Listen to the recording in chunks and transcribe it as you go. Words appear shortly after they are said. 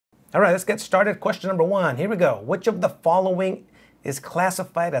All right, let's get started. Question number 1. Here we go. Which of the following is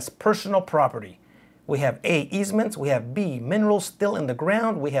classified as personal property? We have A, easements. We have B, minerals still in the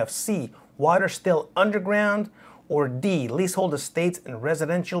ground. We have C, water still underground. Or D, leasehold estates and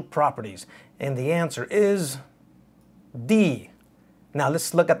residential properties. And the answer is D. Now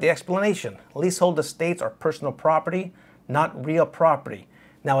let's look at the explanation. Leasehold estates are personal property, not real property.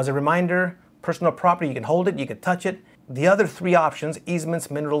 Now as a reminder, personal property, you can hold it, you can touch it. The other 3 options,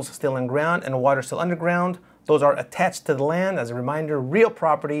 easements, minerals still in ground, and water still underground, those are attached to the land. As a reminder, real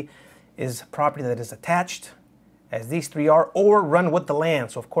property is property that is attached, as these 3 are, or run with the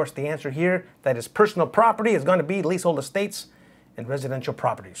land. So of course the answer here, that is personal property, is going to be leasehold estates and residential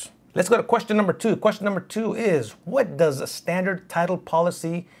properties. Let's go to question number 2. Question number 2 is, what does a standard title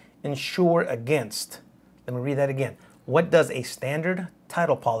policy insure against? Let me read that again. What does a standard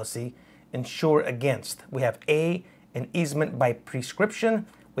title policy insure against? We have A, an easement by prescription.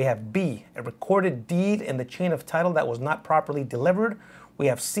 We have B, a recorded deed in the chain of title that was not properly delivered. We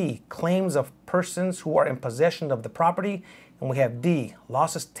have C, claims of persons who are in possession of the property. And we have D,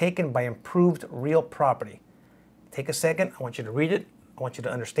 losses taken by improved real property. Take a second. I want you to read it. I want you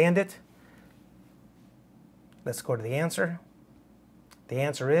to understand it. Let's go to the answer. The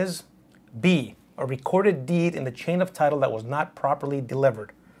answer is B, a recorded deed in the chain of title that was not properly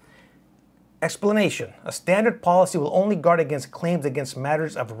delivered. Explanation. A standard policy will only guard against claims against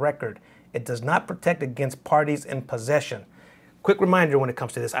matters of record. It does not protect against parties in possession. Quick reminder when it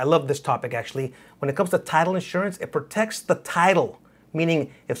comes to this. I love this topic actually. When it comes to title insurance, it protects the title.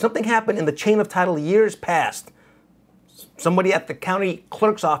 Meaning if something happened in the chain of title years past, somebody at the county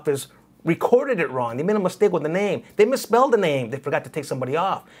clerk's office recorded it wrong. They made a mistake with the name. They misspelled the name. They forgot to take somebody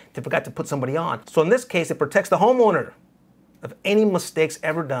off. They forgot to put somebody on. So in this case, it protects the homeowner of any mistakes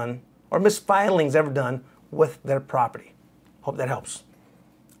ever done or misfilings ever done with their property. Hope that helps.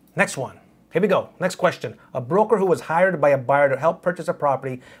 Next one. Here we go. Next question. A broker who was hired by a buyer to help purchase a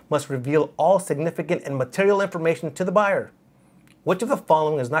property must reveal all significant and material information to the buyer. Which of the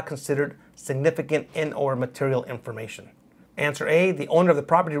following is not considered significant and or material information? Answer A, the owner of the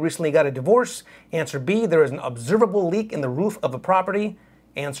property recently got a divorce. Answer B, there is an observable leak in the roof of the property.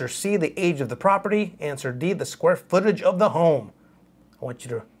 Answer C, the age of the property. Answer D, the square footage of the home. I want you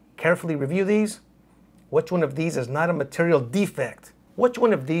to carefully review these. Which one of these is not a material defect? Which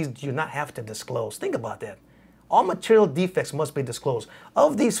one of these do you not have to disclose? Think about that. All material defects must be disclosed.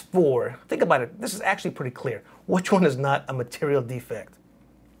 Of these 4, think about it. This is actually pretty clear. Which one is not a material defect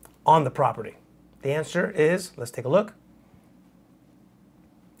on the property? The answer is, let's take a look.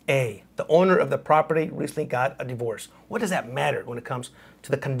 A, the owner of the property recently got a divorce. What does that matter when it comes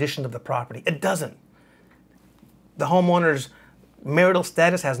to the condition of the property? It doesn't. The homeowner's marital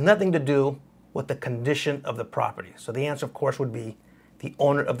status has nothing to do with the condition of the property. So the answer, of course, would be the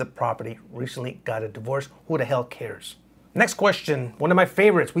owner of the property recently got a divorce. Who the hell cares? Next question, one of my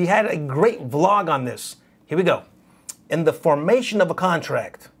favorites. We had a great vlog on this. Here we go. In the formation of a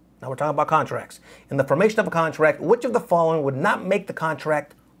contract, now we're talking about contracts. In the formation of a contract, which of the following would not make the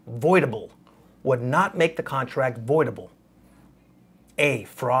contract voidable? Would not make the contract voidable. A,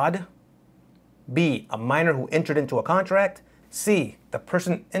 fraud. B, a minor who entered into a contract. C, the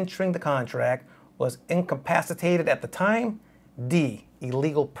person entering the contract was incapacitated at the time. D,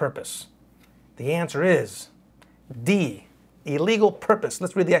 illegal purpose. The answer is D, illegal purpose.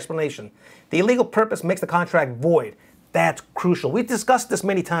 Let's read the explanation. The illegal purpose makes the contract void. That's crucial. We've discussed this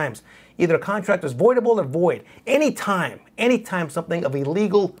many times. Either a contract is voidable or void. Anytime something of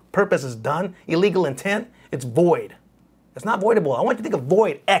illegal purpose is done, illegal intent, it's void. It's not voidable. I want you to think of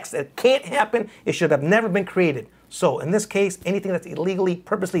void, X. It can't happen. It should have never been created. So in this case, anything that's illegally,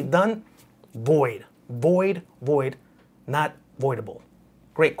 purposely done, void. Void, void, not voidable.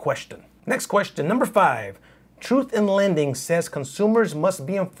 Great question. Next question, number 5. Truth in lending says consumers must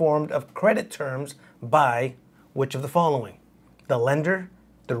be informed of credit terms by which of the following? The lender,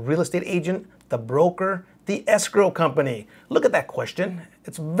 the real estate agent, the broker, the escrow company. Look at that question.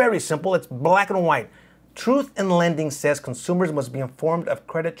 It's very simple. It's black and white. Truth in lending says consumers must be informed of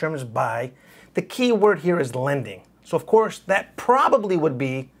credit terms by, the key word here is lending. So of course that probably would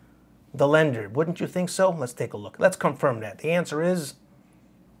be the lender. Wouldn't you think so? Let's take a look. Let's confirm that. The answer is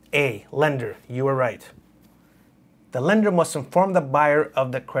A, lender. You were right. The lender must inform the buyer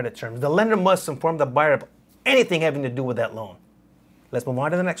of the credit terms. The lender must inform the buyer of anything having to do with that loan. Let's move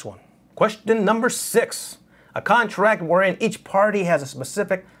on to the next one. Question number 6. A contract wherein each party has a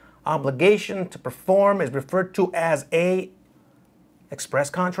specific obligation to perform is referred to as a express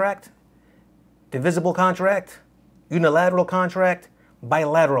contract, divisible contract, unilateral contract,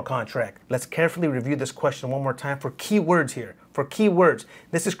 bilateral contract. Let's carefully review this question one more time for key words here. for key words.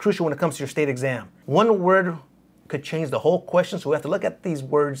 This is crucial when it comes to your state exam. One word could change the whole question, so we have to look at these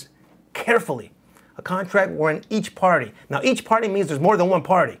words carefully. A contract wherein each party. Now, each party means there's more than one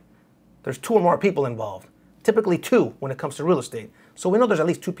party. There's two or more people involved. Typically two when it comes to real estate. So we know there's at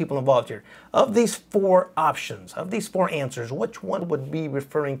least two people involved here. Of these four options, of these four answers, which one would be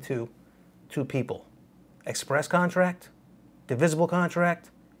referring to two people? Express contract, divisible contract,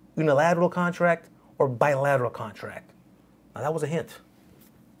 unilateral contract, or bilateral contract? Now that was a hint.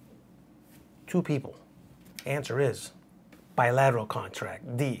 Two people. Answer is bilateral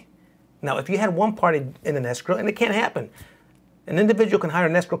contract, D. Now if you had one party in an escrow, and it can't happen. An individual can hire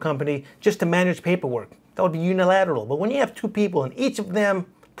an escrow company just to manage paperwork. That would be unilateral. But when you have two people and each of them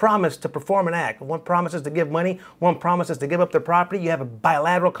promise to perform an act, one promises to give money, one promises to give up their property, you have a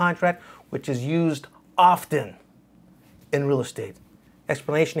bilateral contract, which is used often in real estate.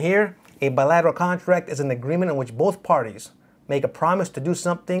 Explanation here, a bilateral contract is an agreement in which both parties make a promise to do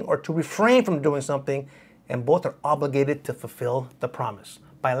something or to refrain from doing something, and both are obligated to fulfill the promise.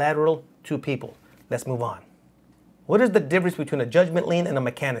 Bilateral, two people. Let's move on. What is the difference between a judgment lien and a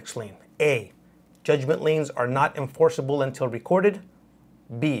mechanics lien? A, judgment liens are not enforceable until recorded.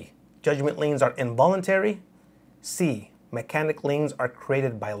 B, judgment liens are involuntary. C, mechanic liens are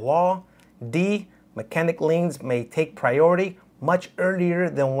created by law. D, mechanic liens may take priority much earlier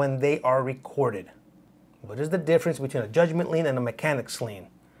than when they are recorded. What is the difference between a judgment lien and a mechanics lien?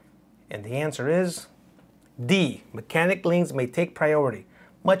 And the answer is D, mechanic liens may take priority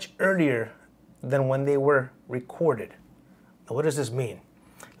much earlier than when they were recorded. Now, what does this mean?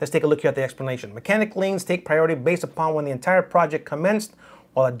 Let's take a look here at the explanation. Mechanic liens take priority based upon when the entire project commenced,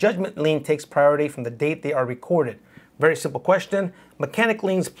 while a judgment lien takes priority from the date they are recorded. Very simple question. Mechanic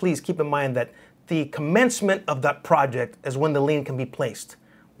liens, please keep in mind that the commencement of that project is when the lien can be placed.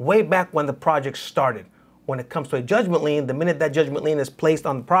 Way back when the project started. When it comes to a judgment lien, the minute that judgment lien is placed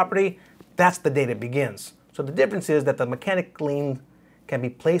on the property, that's the date it begins. So the difference is that the mechanic lien can be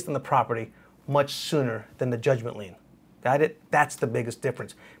placed on the property much sooner than the judgment lien. Got it? That's the biggest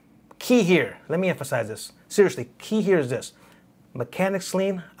difference. Key here, let me emphasize this. Seriously, key here is this. Mechanics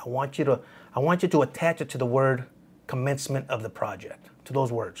lien, I want you to attach it to the word commencement of the project, to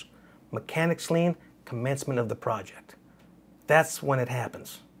those words. Mechanics lien, commencement of the project. That's when it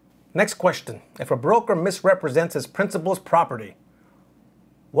happens. Next question. If a broker misrepresents his principal's property,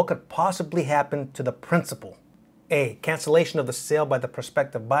 what could possibly happen to the principal? A, cancellation of the sale by the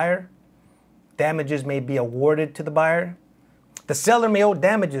prospective buyer. Damages may be awarded to the buyer. The seller may owe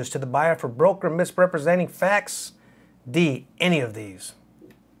damages to the buyer for broker misrepresenting facts. D, any of these.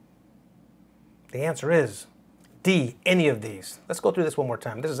 The answer is D, any of these. Let's go through this one more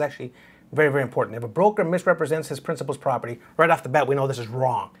time. This is actually very, very important. If a broker misrepresents his principal's property, right off the bat, we know this is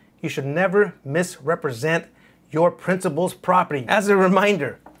wrong. You should never misrepresent your principal's property. As a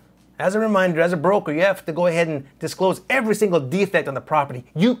reminder, as a broker, you have to go ahead and disclose every single defect on the property.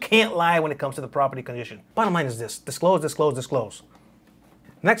 You can't lie when it comes to the property condition. Bottom line is this: disclose, disclose, disclose.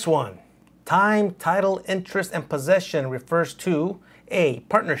 Next one. Time, title, interest, and possession refers to A,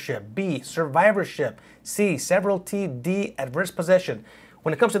 partnership, B, survivorship, C, severalty, D, adverse possession.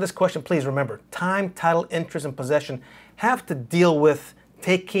 When it comes to this question, please remember, time, title, interest, and possession have to deal with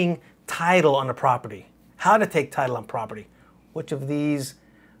taking title on a property. How to take title on property. Which of these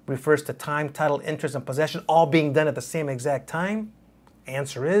refers to time, title, interest, and possession all being done at the same exact time?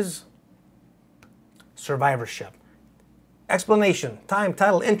 Answer is survivorship. Explanation. Time,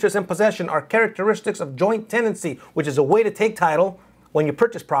 title, interest, and possession are characteristics of joint tenancy, which is a way to take title when you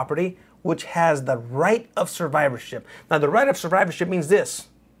purchase property, which has the right of survivorship. Now, the right of survivorship means this.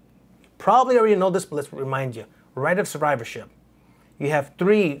 You probably already know this, but let's remind you. Right of survivorship. You have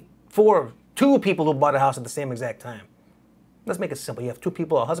 2 people who bought a house at the same exact time. Let's make it simple. You have 2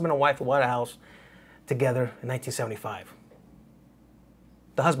 people, a husband and wife, who bought a house together in 1975.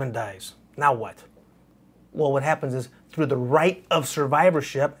 The husband dies. Now what? Well, what happens is through the right of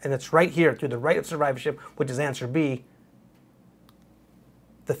survivorship, and it's right here, through the right of survivorship, which is answer B,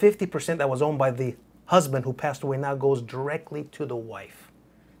 the 50% that was owned by the husband who passed away now goes directly to the wife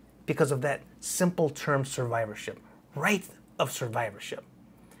because of that simple term survivorship. Right of survivorship.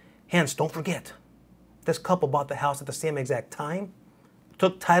 Hence, don't forget, this couple bought the house at the same exact time,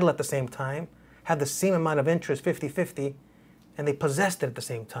 took title at the same time, had the same amount of interest, 50-50, and they possessed it at the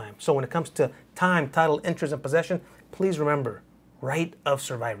same time. So when it comes to time, title, interest, and possession, please remember, right of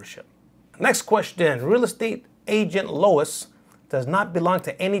survivorship. Next question. Real estate agent Lois does not belong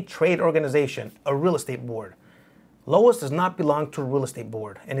to any trade organization, a real estate board. Lois does not belong to a real estate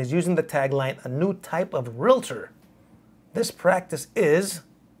board and is using the tagline, a new type of realtor. This practice is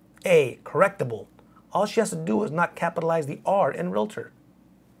A, correctable, All she has to do is not capitalize the R in realtor.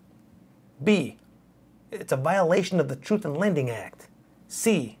 B, it's a violation of the Truth in Lending Act.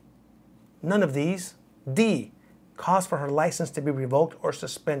 C, none of these. D, cause for her license to be revoked or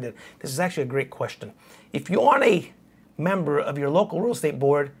suspended. This is actually a great question. If you aren't a member of your local real estate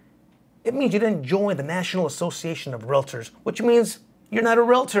board, it means you didn't join the National Association of Realtors, which means you're not a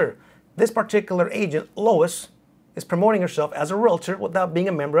realtor. This particular agent, Lois, is promoting herself as a realtor without being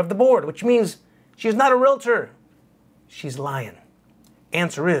a member of the board, which means she's not a realtor. She's lying.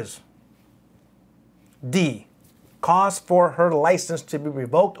 Answer is D, cause for her license to be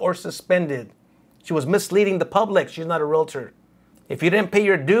revoked or suspended. She was misleading the public. She's not a realtor. If you didn't pay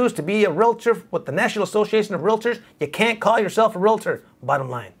your dues to be a realtor with the National Association of Realtors, you can't call yourself a realtor. Bottom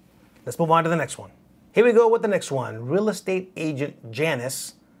line. Let's move on to the next one. Here we go with the next one. Real estate agent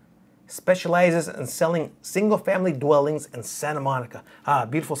Janice specializes in selling single-family dwellings in Santa Monica.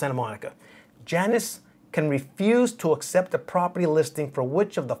 Beautiful Santa Monica. Janice can refuse to accept a property listing for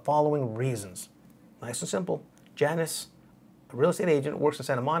which of the following reasons? Nice and simple. Janice, a real estate agent, works in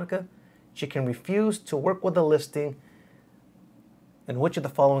Santa Monica. She can refuse to work with a listing in which of the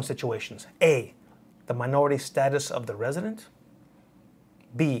following situations? A, the minority status of the resident.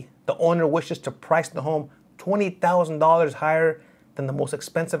 B, the owner wishes to price the home $20,000 higher than the most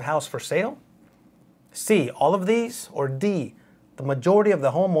expensive house for sale. C, all of these. Or D, the majority of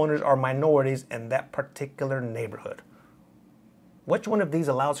the homeowners are minorities in that particular neighborhood. Which one of these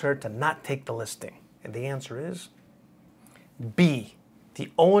allows her to not take the listing? And the answer is B,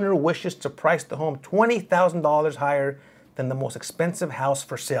 the owner wishes to price the home $20,000 higher than the most expensive house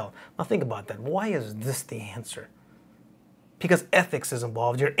for sale. Now think about that. Why is this the answer? Because ethics is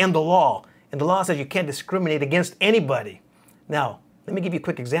involved here and the law. And the law says you can't discriminate against anybody. Now, let me give you a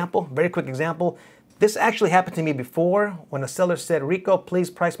quick example, very quick example. This actually happened to me before when a seller said, Rico,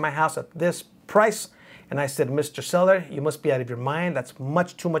 please price my house at this price. And I said, Mr. Seller, you must be out of your mind. That's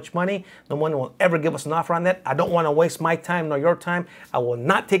much too much money. No one will ever give us an offer on that. I don't want to waste my time nor your time. I will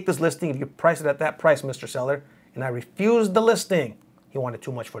not take this listing if you price it at that price, Mr. Seller. And I refused the listing. He wanted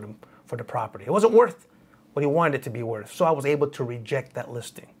too much for the property. It wasn't worth what he wanted it to be worth. So I was able to reject that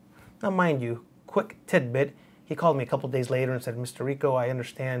listing. Now, mind you, quick tidbit, he called me a couple days later and said, Mr. Rico, I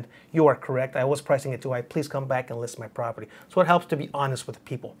understand you are correct. I was pricing it too high. Please come back and list my property. So it helps to be honest with the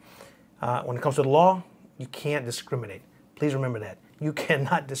people. When it comes to the law, you can't discriminate. Please remember that. You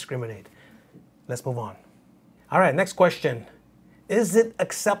cannot discriminate. Let's move on. All right, next question. Is it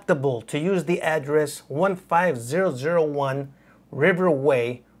acceptable to use the address 15001 River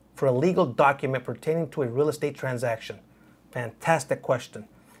Way for a legal document pertaining to a real estate transaction? Fantastic question.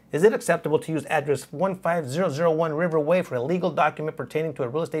 Is it acceptable to use address 15001 River Way for a legal document pertaining to a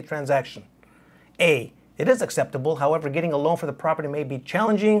real estate transaction? A, it is acceptable. However, getting a loan for the property may be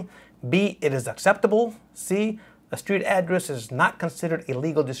challenging. B, it is acceptable. C, a street address is not considered a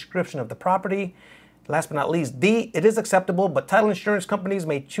legal description of the property. Last but not least, D, it is acceptable, but title insurance companies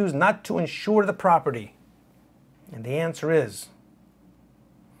may choose not to insure the property. And the answer is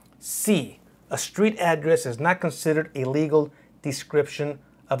C, a street address is not considered a legal description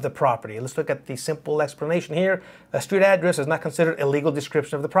of the property. Let's look at the simple explanation here. A street address is not considered a legal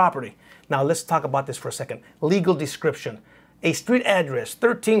description of the property. Now let's talk about this for a second. Legal description. A street address,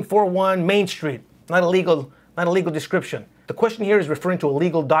 1341 Main Street, not a legal description. The question here is referring to a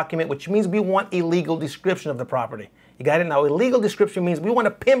legal document, which means we want a legal description of the property. You got it? Now, a legal description means we want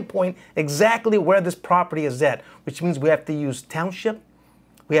to pinpoint exactly where this property is at, which means we have to use township,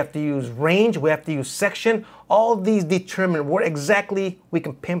 we have to use range, we have to use section. All of these determine where exactly we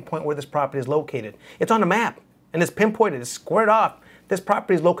can pinpoint where this property is located. It's on a map, and it's pinpointed, it's squared off. This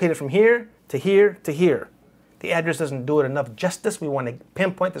property is located from here to here to here. The address doesn't do it enough justice. We want to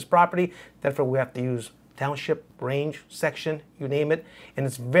pinpoint this property. Therefore, we have to use township, range, section, you name it. And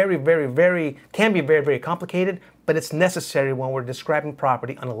it's can be very complicated, but it's necessary when we're describing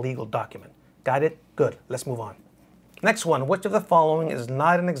property on a legal document. Got it? Good. Let's move on. Next one, which of the following is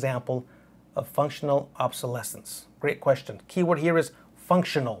not an example of functional obsolescence? Great question. Keyword here is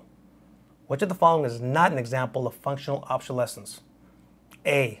functional. Which of the following is not an example of functional obsolescence?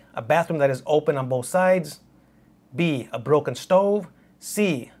 A bathroom that is open on both sides. B, a broken stove.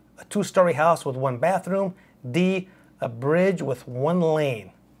 C, a two-story house with one bathroom. D, a bridge with one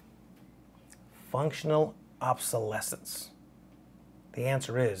lane. Functional obsolescence. The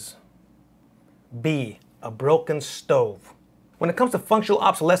answer is B, a broken stove. When it comes to functional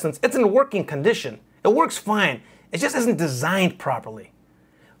obsolescence, it's in working condition. It works fine. It just isn't designed properly.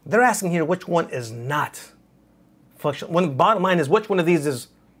 They're asking here which one is not functional. When the bottom line is which one of these is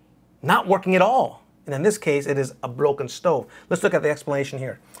not working at all. And in this case, it is a broken stove. Let's look at the explanation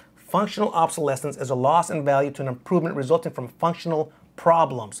here. Functional obsolescence is a loss in value to an improvement resulting from functional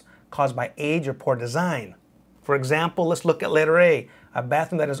problems caused by age or poor design. For example, let's look at letter A, a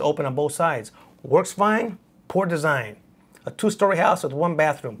bathroom that is open on both sides. Works fine, poor design. A two-story house with one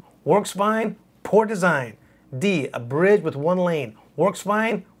bathroom. Works fine, poor design. D, a bridge with one lane. Works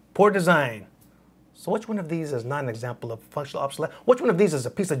fine, poor design. So which one of these is not an example of functional obsolescence? Which one of these is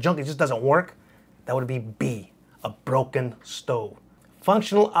a piece of junk that just doesn't work? That would be B, a broken stove.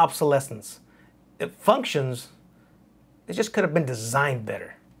 Functional obsolescence. It functions, it just could have been designed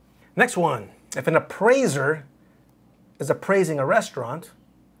better. Next one, if an appraiser is appraising a restaurant,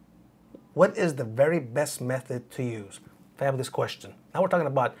 what is the very best method to use? Fabulous question. Now we're talking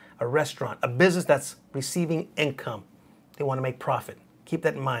about a restaurant, a business that's receiving income. They want to make profit. Keep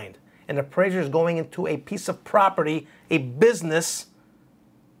that in mind. An appraiser is going into a piece of property, a business,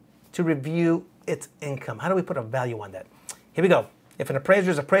 to review its income. How do we put a value on that? Here we go. If an appraiser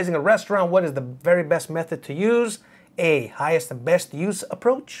is appraising a restaurant, what is the very best method to use? A, highest and best use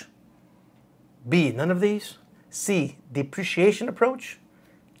approach. B, none of these. C, depreciation approach.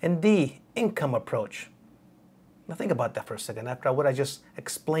 And D, income approach. Now think about that for a second after what I just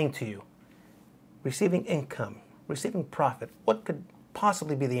explained to you. Receiving income, receiving profit, what could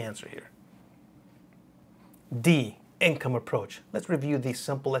possibly be the answer here? D, income approach. Let's review the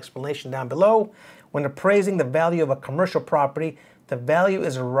simple explanation down below. When appraising the value of a commercial property, the value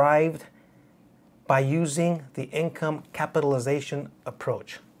is arrived by using the income capitalization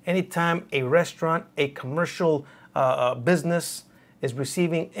approach. Anytime a restaurant, a commercial business is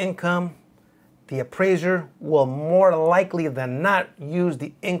receiving income, the appraiser will more likely than not use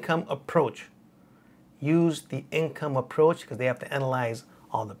the income approach. Use the income approach because they have to analyze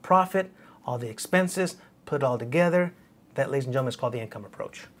all the profit, all the expenses, put it all together. That, ladies and gentlemen, is called the income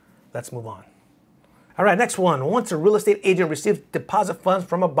approach. Let's move on. All right, next one. Once a real estate agent receives deposit funds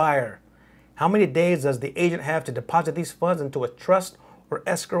from a buyer, how many days does the agent have to deposit these funds into a trust or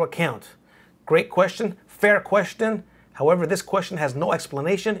escrow account? Great question, fair question. However, this question has no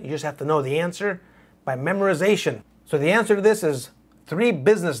explanation. You just have to know the answer by memorization. So the answer to this is 3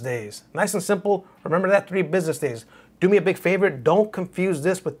 business days. Nice and simple. Remember that, 3 business days. Do me a big favor. Don't confuse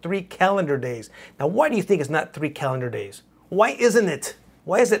this with 3 calendar days. Now, why do you think it's not 3 calendar days? Why isn't it?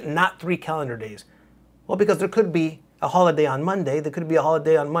 Why is it not 3 calendar days? Well, because there could be a holiday on Monday. There could be a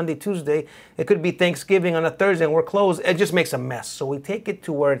holiday on Monday, Tuesday. It could be Thanksgiving on a Thursday and we're closed. It just makes a mess. So we take it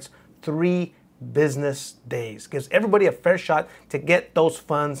to where it's 3 business days. Gives everybody a fair shot to get those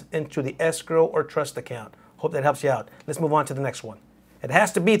funds into the escrow or trust account. Hope that helps you out. Let's move on to the next one. It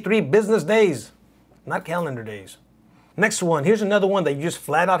has to be 3 business days, not calendar days. Next one, here's another one that you just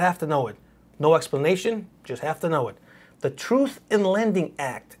flat out have to know it. No explanation, just have to know it. The Truth in Lending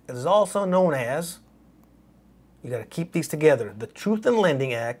Act is also known as, you got to keep these together. The Truth in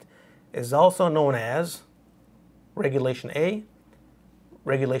Lending Act is also known as Regulation A,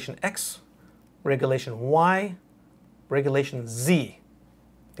 Regulation X, Regulation Y, Regulation Z.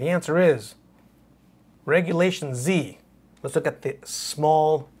 The answer is Regulation Z. Let's look at the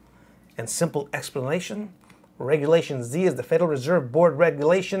small and simple explanation. Regulation Z is the Federal Reserve Board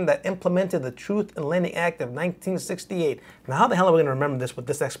regulation that implemented the Truth in Lending Act of 1968. Now, how the hell are we going to remember this with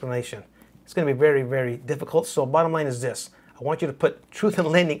this explanation? It's going to be very, very difficult. So bottom line is this. I want you to put Truth in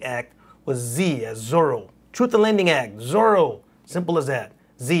Lending Act with Z as Zorro. Truth in Lending Act, Zorro. Simple as that.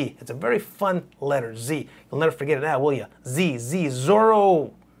 Z. It's a very fun letter, Z. You'll never forget it now, will you? Z,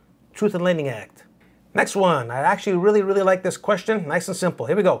 Zorro. Truth in Lending Act. Next one. I actually really like this question. Nice and simple.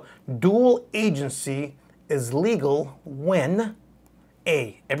 Here we go. Dual agency is legal when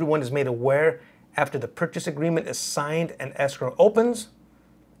A, everyone is made aware after the purchase agreement is signed and escrow opens.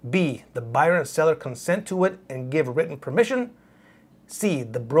 B, the buyer and seller consent to it and give written permission. C,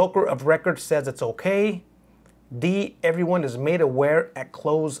 the broker of record says it's okay. D, everyone is made aware at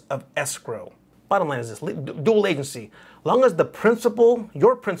close of escrow. Bottom line is this, dual agency. Long as the principal,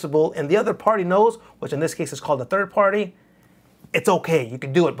 your principal, and the other party knows, which in this case is called the third party, it's okay, you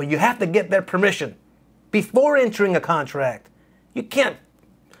can do it, but you have to get their permission before entering a contract. You can't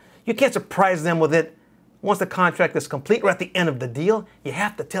surprise them with it once the contract is complete or at the end of the deal. You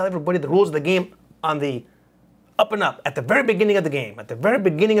have to tell everybody the rules of the game on the up and up, at the very beginning of the game, at the very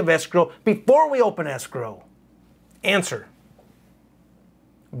beginning of escrow, before we open escrow. Answer.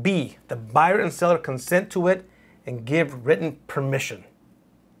 B, the buyer and seller consent to it and give written permission.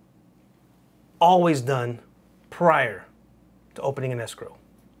 Always done prior to opening an escrow.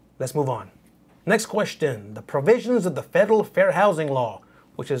 Let's move on. Next question. The provisions of the Federal Fair Housing Law,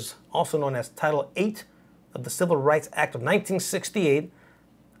 which is also known as Title 8 of the Civil Rights Act of 1968,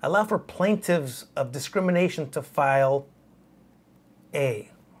 allow for plaintiffs of discrimination to file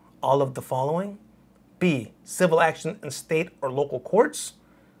A, all of the following? B, civil action in state or local courts.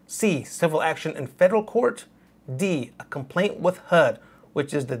 C, civil action in federal court. D, a complaint with HUD,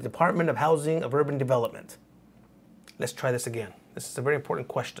 which is the Department of Housing of Urban Development. Let's try this again. This is a very important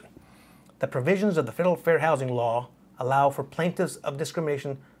question. The provisions of the Federal Fair Housing Law allow for plaintiffs of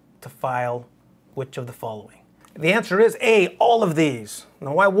discrimination to file which of the following? The answer is A, all of these.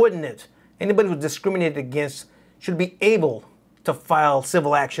 Now, why wouldn't it? Anybody who's discriminated against should be able to file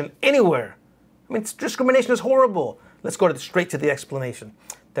civil action anywhere. I mean, discrimination is horrible. Let's go straight to the explanation.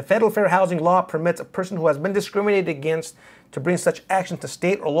 The Federal Fair Housing Law permits a person who has been discriminated against to bring such action to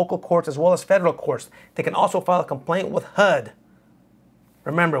state or local courts as well as federal courts. They can also file a complaint with HUD.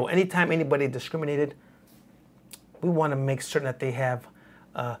 Remember, anytime anybody is discriminated, we want to make certain that they have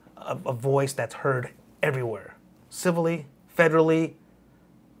a voice that's heard everywhere. Civilly, federally,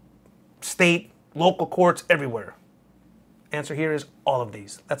 state, local courts, everywhere. Answer here is all of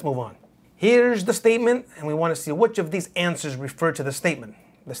these. Let's move on. Here's the statement, and we want to see which of these answers refer to the statement.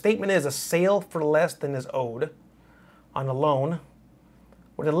 The statement is a sale for less than is owed on a loan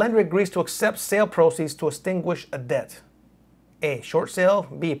where the lender agrees to accept sale proceeds to extinguish a debt. A, short sale.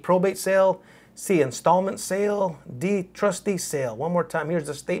 B, probate sale. C, installment sale. D, trustee sale. One more time. Here's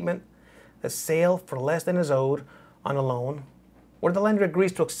the statement. A sale for less than is owed on a loan where the lender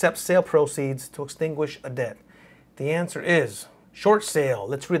agrees to accept sale proceeds to extinguish a debt. The answer is short sale.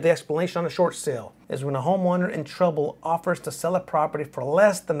 Let's read the explanation on a short sale. Is when a homeowner in trouble offers to sell a property for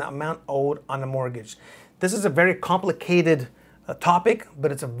less than the amount owed on a mortgage. This is a very complicated topic,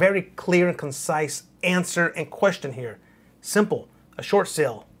 but it's a very clear and concise answer and question here. Simple. A short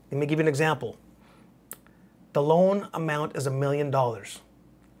sale. Let me give you an example. The loan amount is $1 million. The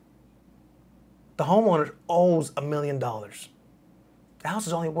homeowner owes $1 million. The house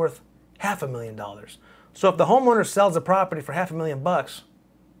is only worth $500,000. So if the homeowner sells the property for $500,000,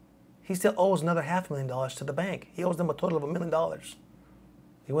 he still owes another $500,000 to the bank. He owes them a total of $1 million.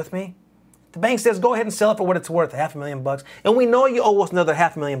 You with me? The bank says, go ahead and sell it for what it's worth, $500,000. And we know you owe us another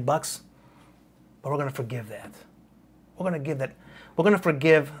 $500,000, but we're going to forgive that. We're going to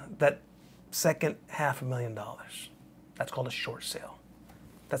forgive that second $500,000. That's called a short sale.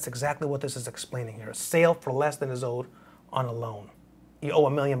 That's exactly what this is explaining here. A sale for less than is owed on a loan. You owe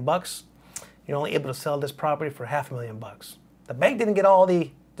 $1 million. You're only able to sell this property for $500,000. The bank didn't get all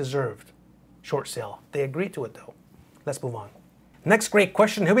they deserved. Short sale. They agreed to it though. Let's move on. Next great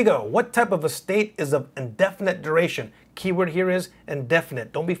question. Here we go. What type of estate is of indefinite duration? Keyword here is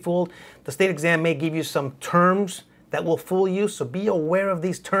indefinite. Don't be fooled. The state exam may give you some terms that will fool you, so be aware of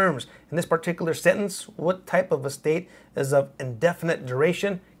these terms. In this particular sentence, what type of estate is of indefinite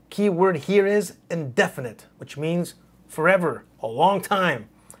duration? Keyword here is indefinite, which means forever, a long time.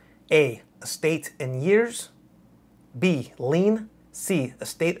 A, estate in years. B, lien. C,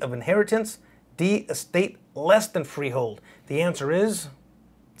 estate of inheritance. D, estate less than freehold. The answer is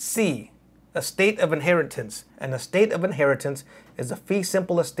C, estate of inheritance. An estate of inheritance is a fee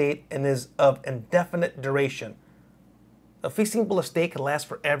simple estate and is of indefinite duration. A fee simple estate can last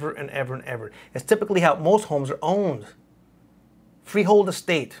forever and ever and ever. It's typically how most homes are owned. Freehold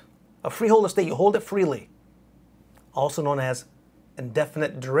estate. A freehold estate, you hold it freely. Also known as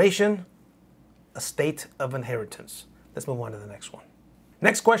indefinite duration, estate of inheritance. Let's move on to the next one.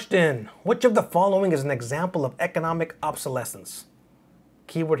 Next question. Which of the following is an example of economic obsolescence?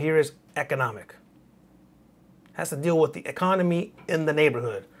 Keyword here is economic. Has to deal with the economy in the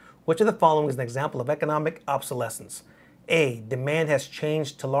neighborhood. Which of the following is an example of economic obsolescence? A, demand has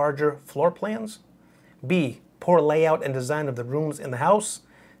changed to larger floor plans. B, poor layout and design of the rooms in the house.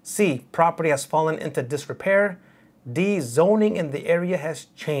 C, property has fallen into disrepair. D, zoning in the area has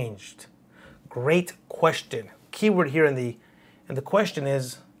changed. Great question. Keyword here in the question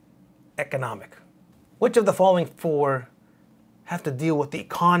is economic. Which of the following four have to deal with the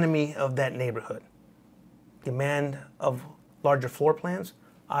economy of that neighborhood? Demand of larger floor plans?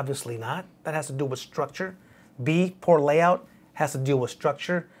 Obviously not. That has to do with structure. B, poor layout, has to deal with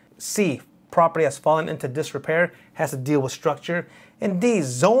structure. C, property has fallen into disrepair, has to deal with structure. And D,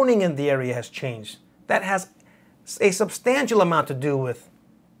 zoning in the area has changed. That has a substantial amount to do with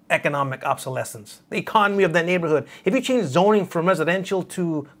economic obsolescence, the economy of that neighborhood. If you change zoning from residential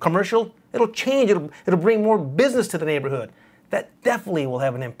to commercial, it'll change, it'll bring more business to the neighborhood. That definitely will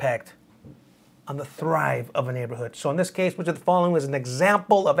have an impact on the thrive of a neighborhood. So in this case, which of the following is an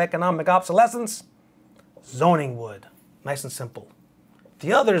example of economic obsolescence? Zoning would. Nice and simple.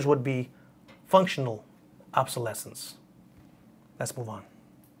 The others would be functional obsolescence. Let's move on.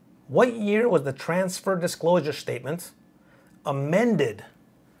 What year was the transfer disclosure statement amended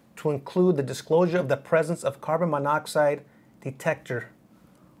to include the disclosure of the presence of carbon monoxide detector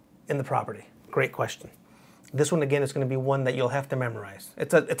in the property? Great question. This one, again, is going to be one that you'll have to memorize.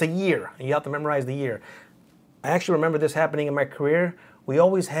 It's a year, and you have to memorize the year. I actually remember this happening in my career. We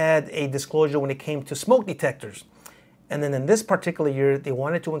always had a disclosure when it came to smoke detectors. And then in this particular year, they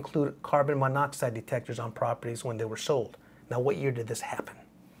wanted to include carbon monoxide detectors on properties when they were sold. Now, what year did this happen?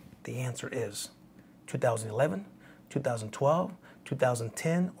 The answer is 2011, 2012,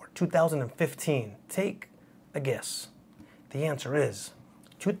 2010, or 2015. Take a guess. The answer is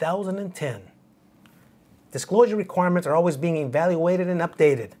 2010. Disclosure requirements are always being evaluated and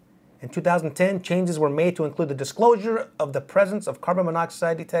updated. In 2010, changes were made to include the disclosure of the presence of carbon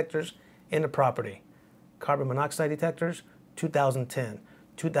monoxide detectors in the property. Carbon monoxide detectors, 2010,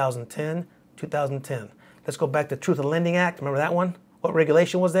 2010, 2010. Let's go back to Truth in Lending Act. Remember that one? What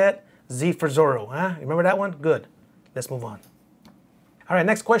regulation was that? Z for Zorro, huh? You remember that one? Good. Let's move on. All right,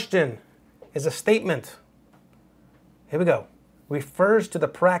 next question is a statement. Here we go. Refers to the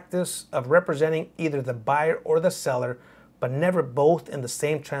practice of representing either the buyer or the seller, but never both in the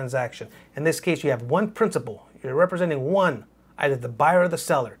same transaction. In this case, you have one principal. You're representing one, either the buyer or the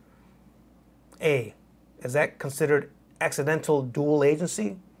seller. A, is that considered accidental dual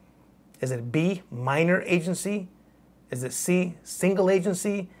agency? Is it B, minor agency? Is it C, single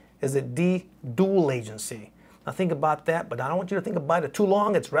agency? Is it D, dual agency? Now think about that, but I don't want you to think about it too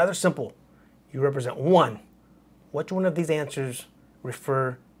long. It's rather simple. You represent one. Which one of these answers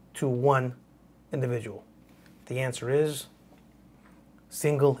refer to one individual? The answer is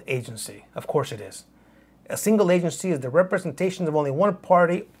single agency. Of course it is. A single agency is the representation of only one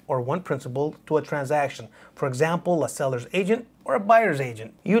party or one principal to a transaction. For example, a seller's agent or a buyer's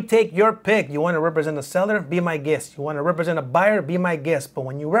agent. You take your pick. You want to represent a seller? Be my guest. You want to represent a buyer? Be my guest. But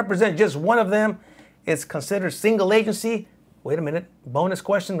when you represent just one of them, it's considered single agency. Wait a minute. Bonus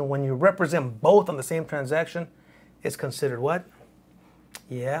question. When you represent both on the same transaction, it's considered what?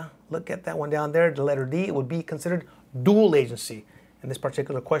 Yeah, look at that one down there, the letter D. It would be considered dual agency. In this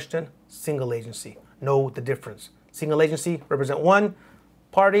particular question, single agency. Know the difference. Single agency, represent one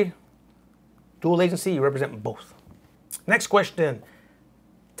party. Dual agency, you represent both. Next question.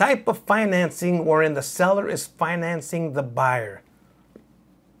 Type of financing wherein the seller is financing the buyer.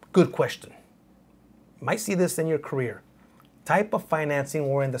 Good question. You might see this in your career. Type of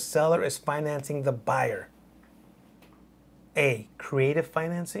financing wherein the seller is financing the buyer. A, creative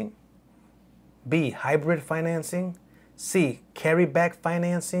financing. B, hybrid financing. C, carryback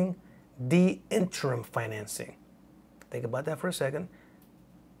financing. D, interim financing. Think about that for a second.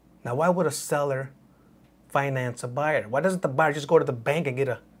 Now, why would a seller finance a buyer? Why doesn't the buyer just go to the bank and get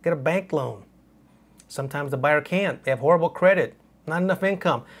a bank loan? Sometimes the buyer can't. They have horrible credit, not enough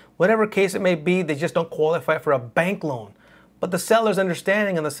income. Whatever case it may be, they just don't qualify for a bank loan. But the seller's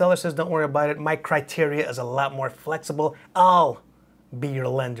understanding, and the seller says, don't worry about it. My criteria is a lot more flexible. I'll be your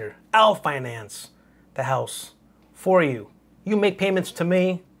lender. I'll finance the house for you. You make payments to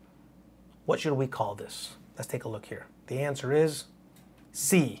me. What should we call this? Let's take a look here. The answer is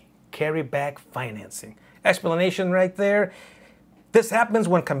C, carryback financing. Explanation right there. This happens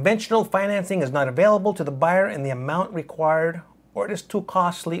when conventional financing is not available to the buyer in the amount required, or it is too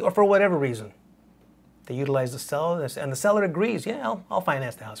costly, or for whatever reason. They utilize the seller, and the seller agrees, yeah, I'll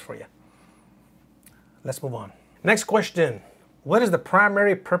finance the house for you. Let's move on. Next question. What is the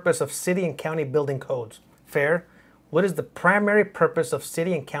primary purpose of city and county building codes? Fair. What is the primary purpose of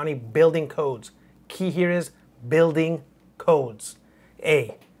city and county building codes? Key here is building codes.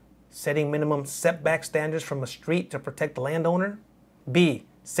 A, setting minimum setback standards from a street to protect the landowner. B,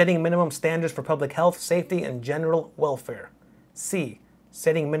 setting minimum standards for public health, safety, and general welfare. C,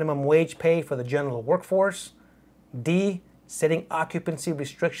 setting minimum wage pay for the general workforce. D, setting occupancy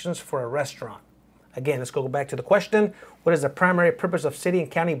restrictions for a restaurant. Again, let's go back to the question. What is the primary purpose of city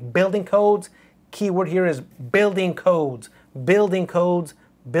and county building codes? Keyword here is building codes. Building codes,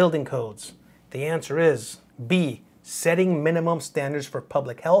 building codes. The answer is B, setting minimum standards for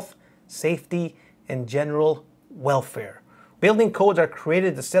public health, safety, and general welfare. Building codes are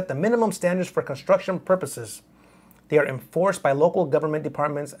created to set the minimum standards for construction purposes. They are enforced by local government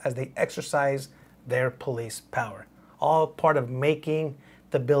departments as they exercise their police power. All part of making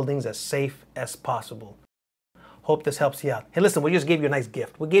the buildings as safe as possible. Hope this helps you out. Hey, listen, we just gave you a nice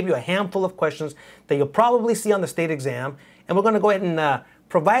gift. We gave you a handful of questions that you'll probably see on the state exam, and we're going to go ahead and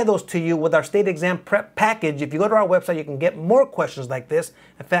provide those to you with our state exam prep package. If you go to our website, you can get more questions like this.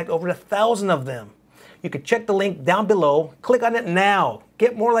 In fact, over 1,000 of them. You can check the link down below. Click on it now.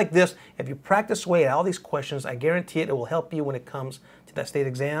 Get more like this. If you practice away at all these questions, I guarantee it will help you when it comes to that state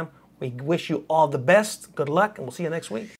exam. We wish you all the best. Good luck, and we'll see you next week.